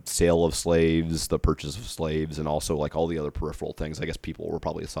the sale of slaves, the purchase of slaves, and also like all the other peripheral things. I guess people were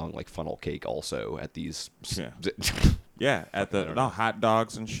probably selling like funnel cake also at these. Yeah. Yeah, at the hot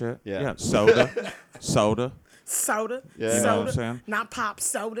dogs and shit. Yeah. Soda. soda, Yeah. You know what I'm soda, saying? not pop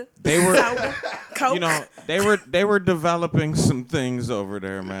soda. They were- soda, Coke. You know, they were developing some things over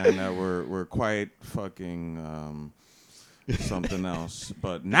there, man, that were quite fucking something else.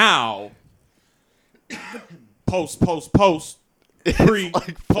 But now, post, pre, post, pre,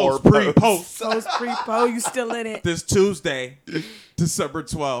 post. Post pre-po, you still in it? This Tuesday, December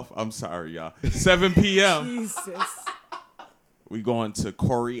 12th. I'm sorry, y'all. 7 p.m. Jesus. We going to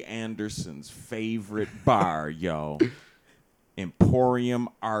Corey Anderson's favorite bar, yo. Emporium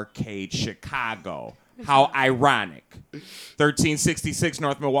Arcade, Chicago. How ironic. 1366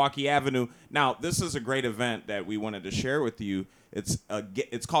 North Milwaukee Avenue. Now, this is a great event that we wanted to share with you.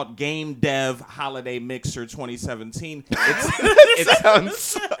 It's called Game Dev Holiday Mixer 2017.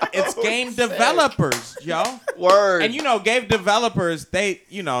 It's game developers, yo. Word. And game developers, they're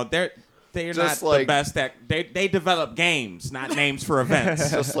Just not like- the best at they develop games, not names for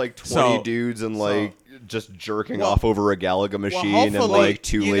events. Just like 20 So- dudes and like just jerking Well- off over a Galaga machine and hopefully, like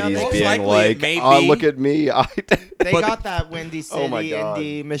two you know, ladies most being likely like, it may "Oh, be- look at me!" They But- got that Windy Oh my City God.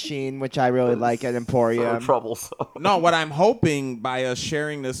 indie machine, which I really like at Emporium. troublesome. No, what I'm hoping by us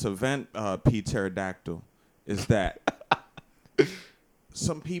sharing this event, P. Pterodactyl, is that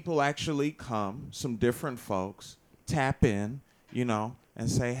some people actually come, some different folks, tap in, and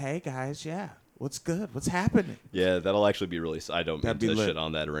say, hey, guys, yeah, what's good? What's happening? Yeah, that'll actually be really. I don't mean That'd be to lit. shit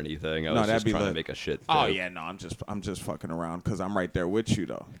on that or anything. I No, was that'd just be trying to lit. make a shit. Oh, joke. yeah, no, I'm just fucking around because I'm right there with you,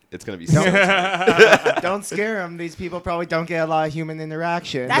 though. It's gonna be so tight. Don't scare them. These people probably don't get a lot of human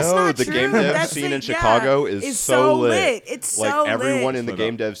interaction. That's No, not the true. game dev That's scene it, in Chicago yeah. is It's so lit. It's like so everyone lit. in the Shut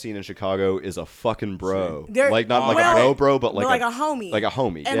game up. dev scene in Chicago is a fucking bro. They're- Like not like well, a bro, but like a homie. Like a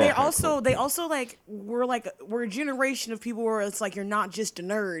homie. And yeah. they also like we're a generation of people where it's like you're not just a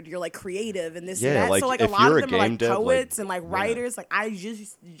nerd, you're like creative and this Yeah, and that. like, So like a if lot you're of a them are like game dev, like, poets and like yeah. writers. Like I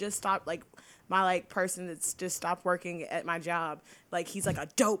just stopped like my like person that's just stopped working at my job. Like he's like a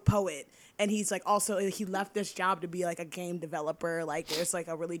dope poet. And he's like also he left this job to be like a game developer. Like there's like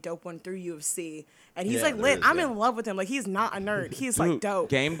a really dope one through UFC. And he's Yeah, like there lit. is, I'm yeah. in love with him. Like he's not a nerd. He's like Dude, dope.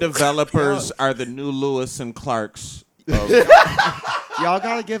 game developers are the new Lewis and Clarks of Y'all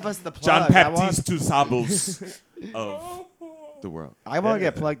gotta give us the John plug. Baptiste Toussables of the world. I want to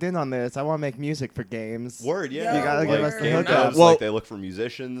get plugged in on this. I want to make music for games. Word, yeah. You gotta give us the game hookup. devs, Well- like they look for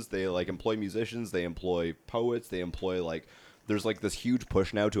musicians. They like employ musicians. They employ poets. They employ like. There's like this huge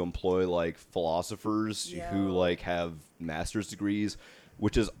push now to employ like philosophers who Yo. like have master's degrees,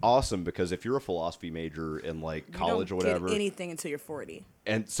 which is awesome because if you're a philosophy major in like You college don't or whatever, get anything until you're 40.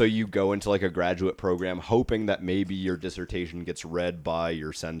 and so you go into like a graduate program hoping that maybe your dissertation gets read by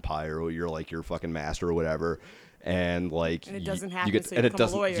your senpai or your fucking master or whatever. And like And it you- doesn't you happen, get, so you and it become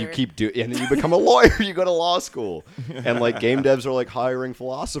a doesn't. You lawyer. keep doing, and then you become a lawyer. You go to law school, and like game devs are like hiring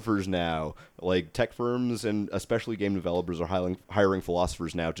philosophers now. Like tech firms and especially game developers are hiring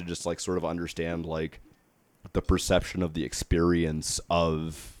philosophers now to just like sort of understand like the perception of the experience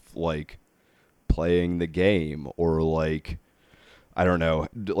of like playing the game or like I don't know,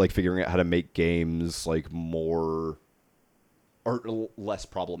 like figuring out how to make games like more or less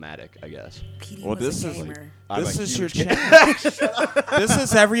problematic, I guess. PD Well, was this a is gamer. I'm this a is your huge chance. This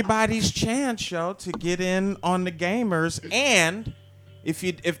is everybody's chance, yo, to get in on the gamers. And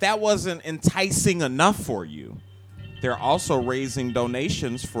if that wasn't enticing enough for you, they're also raising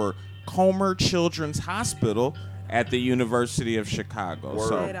donations for Comer Children's Hospital at the University of Chicago. Word.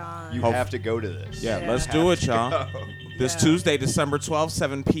 So Right on. You Hope- have to go to this. yeah, Yeah. let's do it, y'all. This Yeah. Tuesday, December 12th,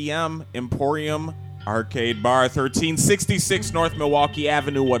 7 p.m., Emporium Arcade Bar, 1366 North Milwaukee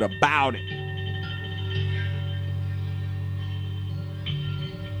Avenue. What about it?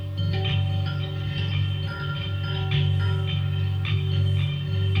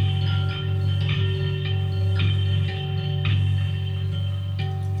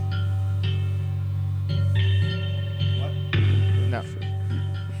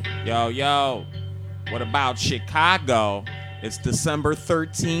 No. Yo, what about Chicago? It's December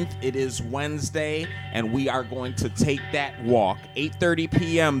 13th. It is Wednesday, and we are going to take that walk. 8:30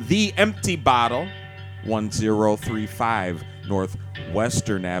 p.m., The Empty Bottle, 1035 North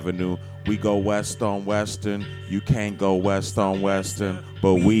Western Avenue. We go west on Western. You can't go west on Western,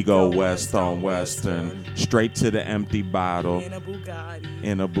 but we go west on Western. Straight to the Empty Bottle In a Bugatti.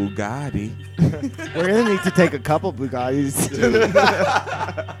 in a Bugatti. We're gonna need to take a couple Bugattis.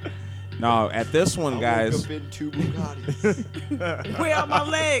 No, at this one, guys. Been two Bugattis. Where are my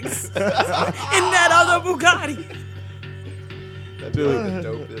legs? In that other Bugatti. That'd be like the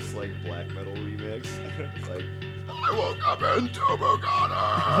dopest like black metal remix. It's like I woke up in two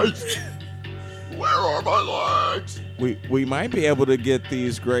Bugattis. Where are my legs? We might be able to get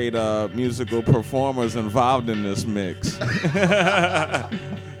these great musical performers involved in this mix.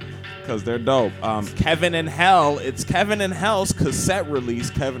 Because they're dope. Kevin and Hell. It's Kevin and Hell's cassette release.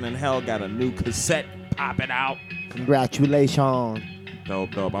 Kevin and Hell got a new cassette popping out. Congratulations.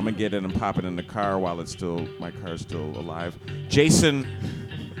 Dope. I'm going to get it and pop it in the car while my car's still alive. Jason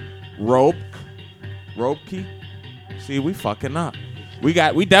Ropke. See, we fucking up. We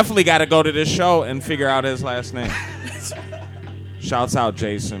definitely got to go to this show and figure out his last name. Shouts out,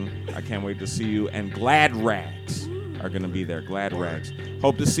 Jason. I can't wait to see you. And Glad Rags are going to be there. Glad Rags.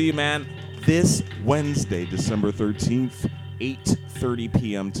 Hope to see you, man. this Wednesday, December 13th, 8:30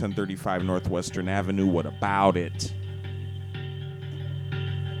 p.m., 1035 Northwestern Avenue. What about it?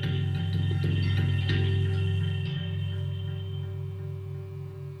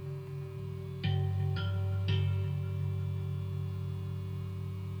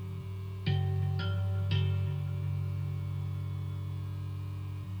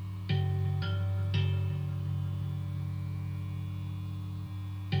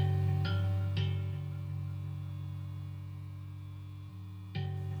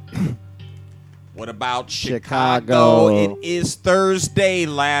 What about Chicago? Chicago. It is Thursday,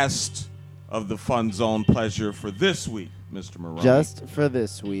 last of the Fun Zone pleasure for this week, Mr. Maroney. Just for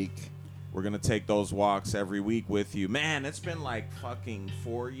this week. We're going to take those walks every week with you. Man, it's been like fucking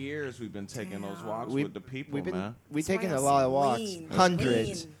 4 years we've been taking those walks with the people, man. We've taken That's a why lot it's of walks. lean.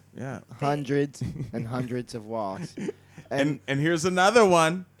 Hundreds. Lean. Yeah. Hundreds and hundreds of walks. And here's another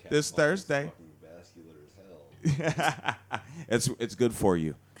one this Thursday. It's good for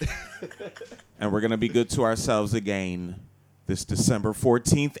you. And we're going to be good to ourselves again this December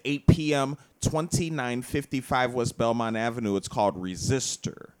 14th, 8 p.m., 2955 West Belmont Avenue. It's called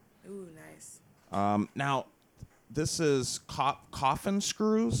Resistor. Ooh, nice. Now, this is Coffin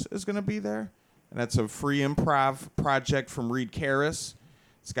Screws is going to be there. And that's a free improv project from Reed Karras.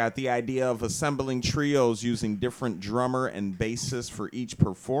 It's got the idea of assembling trios using different drummer and bassist for each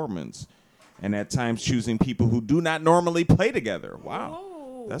performance. And at times choosing people who do not normally play together. Wow.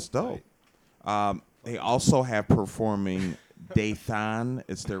 Whoa. That's dope. They also have performing Dathan.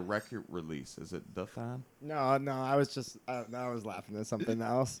 It's their record release. Is it Dathan? No, I was just, I was laughing at something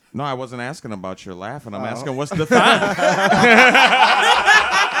else. No, I wasn't asking about your laughing. I'm Oh. asking what's Dathan?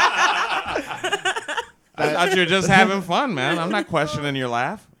 I thought you were just having fun, man. I'm not questioning your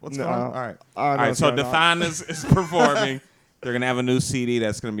laugh. What's No. going on? All right. Oh, All no, right, it's so going on. Dathan is performing. They're going to have a new CD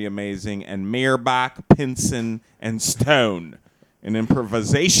that's going to be amazing. And Meerbach, Pinson, and Stone, an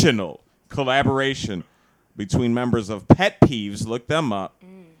improvisational collaboration between members of Pet Peeves, look them up,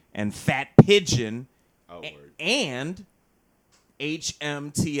 and Fat Pigeon, and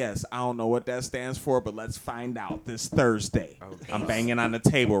HMTS. I don't know what that stands for, but let's find out this Thursday. Okay. I'm banging on the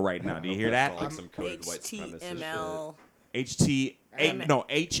table right now. Do you hear that? Like some coded white supremacist HTML.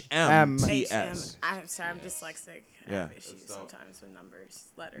 HMTS. I'm sorry, I'm dyslexic. I Yeah. have issues sometimes with numbers,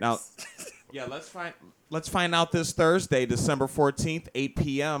 letters. Now, yeah, let's find out this Thursday, December 14th, 8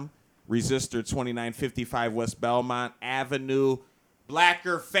 p.m. Resistor 2955 West Belmont Avenue,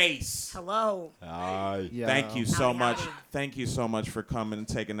 Blacker Face. Hello. Aye. Yeah. Thank you so Howdy, much. howdy. Thank you so much for coming and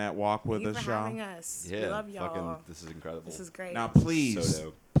taking that walk with Thank you us, for y'all. having us. Yeah. We love y'all. Fucking, this is incredible. This is great. Now, please, So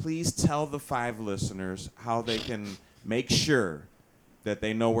dope. please tell the 5 listeners how they can make sure that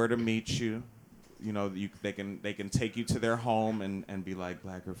they know where to meet you. You know, they can take you to their home and be like,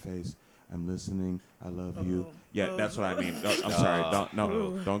 Blacker Face, I'm listening. I love you. Yeah, that's what I mean. I'm sorry.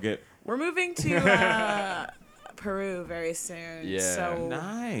 Don't get We're moving to Peru very soon. Yeah. So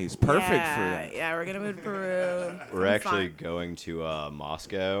nice. Perfect for yeah, that. Yeah, we're gonna move to Peru. We're Have actually fun. going to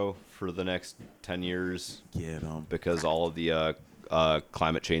Moscow for the next 10 years Get 'em. because all of the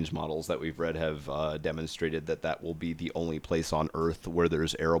climate change models that we've read have demonstrated that will be the only place on Earth where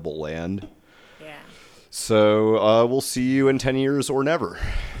there's arable land. Yeah. So we'll see you in 10 years or never.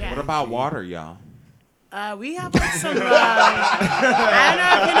 Yeah. What about water, y'all? We have like some. I don't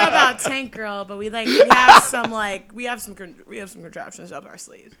know if you know about Tank Girl, but we have some contraptions up our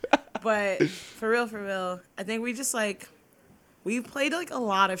sleeves. But for real, I think we just we've played like a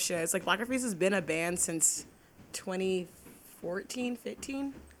lot of shows. Like Blacker Face has been a band since 2014,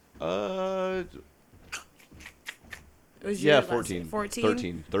 15. It was Yeah, your last 14. year.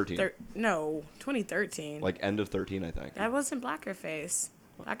 14? 13. No, 2013. Like end of 13, I think. That wasn't Blacker Face.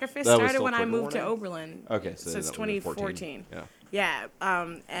 Blacker Face That was started still when I Trigger moved to Warning? Oberlin. Okay, so it's that would've been 2014. Yeah. Yeah,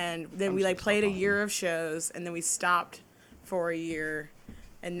 and then we played a year of shows, and then we stopped for a year,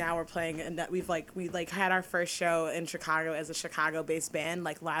 and now we're playing. And that we had our first show in Chicago as a Chicago-based band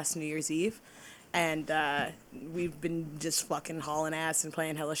last New Year's Eve, and we've been just fucking hauling ass and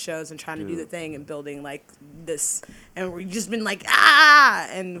playing hella shows and trying to do the thing and building this, and we've just been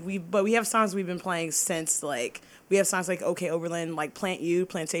and we have songs we've been playing since we have songs like OK Oberlin,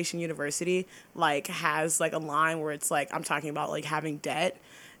 Plantation University, has a line where it's I'm talking about having debt.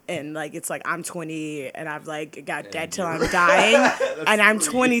 And it's I'm 20 and I've got debt till I'm dying and I'm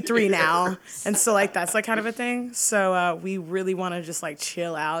 23 now. And so that's kind of a thing. So we really want to just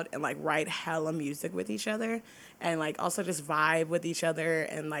chill out and write hella music with each other and also just vibe with each other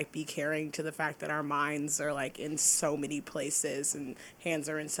and be caring to the fact that our minds are in so many places and hands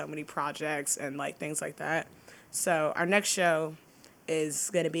are in so many projects and things like that. So our next show is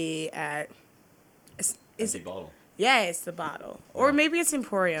gonna be at. Is Empty it? Bottle. Yeah, it's the Bottle, or maybe it's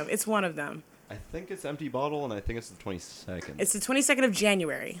Emporium. It's one of them. I think it's Empty Bottle, and I think it's the 22nd. It's the 22nd of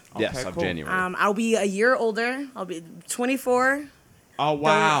January. yes, Okay, of cool. January. I'll be a year older. I'll be 24. Oh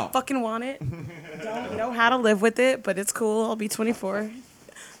wow. Don't fucking want it. Don't know how to live with it, but it's cool. I'll be 24.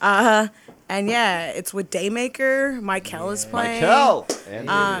 And yeah, it's with Daymaker. Michael is playing. Michael! And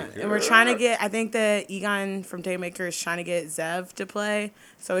And we're trying to get, I think that Egon from Daymaker is trying to get Zev to play.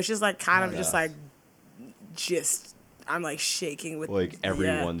 So it's just like kind of just like, I'm like shaking with like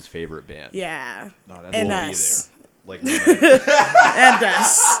everyone's favorite band. Yeah. No, that's And We'll be us. there. Like, And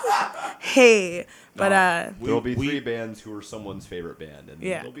us. Hey. But there'll be 3 bands who are someone's favorite band, and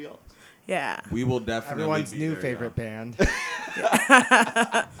Yeah. they'll be all. yeah. We will definitely Everyone's be new there, favorite y'all. band.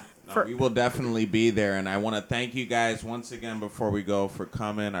 No, we will definitely be there, and I want to thank you guys once again before we go for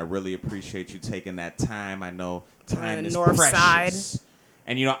coming. I really appreciate you taking that time. I know time is North precious. Side.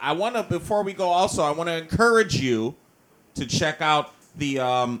 And you know, I want to before we go also, I want to encourage you to check out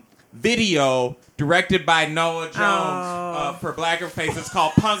the video directed by Noah Jones for Blacker Face. It's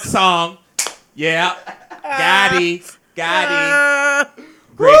called Punk Song. Yeah, Gotti.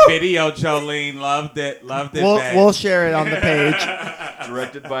 Great video, Jolene. Loved it. Loved it. babe. We'll share it on the page.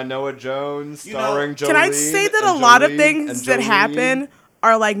 Directed by Noah Jones, You know, starring Jolene. Can I say that and a lot of Jolene things and that Jolene. happen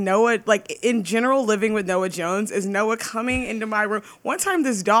are like Noah, like in general, living with Noah Jones is Noah coming into my room. One time,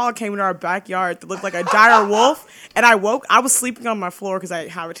 this dog came into our backyard that looked like a dire wolf, and I was sleeping on my floor because I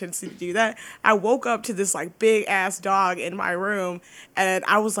have a tendency to do that. I woke up to this like big ass dog in my room, and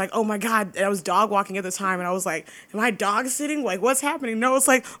I was like, oh my God. And I was dog walking at the time, and I was like, am I dog sitting? Like, what's happening? Noah's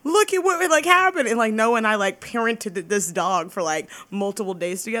like, look at what like happened. And like Noah and I like parented this dog for like multiple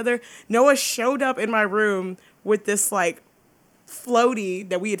days together. Noah showed up in my room with this like floaty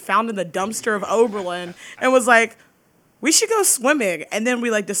that we had found in the dumpster of Oberlin and was like, we should go swimming. And then we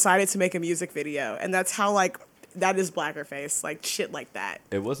like decided to make a music video, and that's how like that is Blacker Face, like shit like that.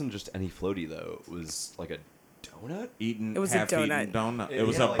 It wasn't just any floaty though. It was like a donut. Eaten, It was a half-eaten donut. It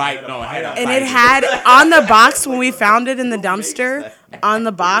was Yeah, a like, bite. had a No, it bite had a on bite. And it had on the box when we found it in the dumpster, on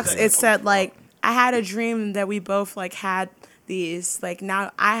the box it said like, I had a dream that we both like had these, like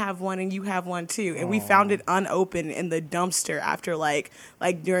now I have one and you have one too, and we found it unopened in the dumpster after like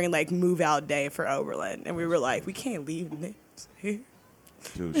during like move out day for Oberlin, and we were like, we can't leave names here.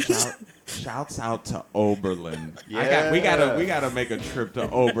 Dude, shouts out to Oberlin. Yeah. We gotta make a trip to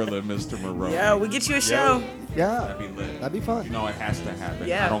Oberlin, Mr. Maroney. Yo, we get you a show. Yeah, That'd be lit. that'd be fun. You know it has to happen.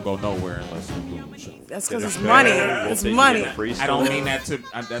 Yeah. I don't go nowhere unless you do a show. That's because it's We'll money. take It's you to money. the free I don't store. mean that to.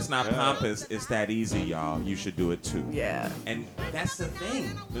 That's not pompous. It's that easy, y'all. You should do it too. Yeah. And that's the thing,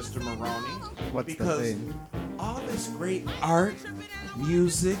 Mr. Maroney. What's the because thing? all this great art,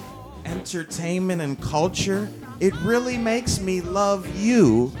 music, entertainment, and culture, it really makes me love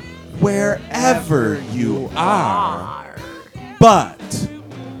you wherever you are. But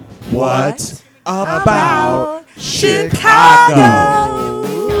what about Chicago?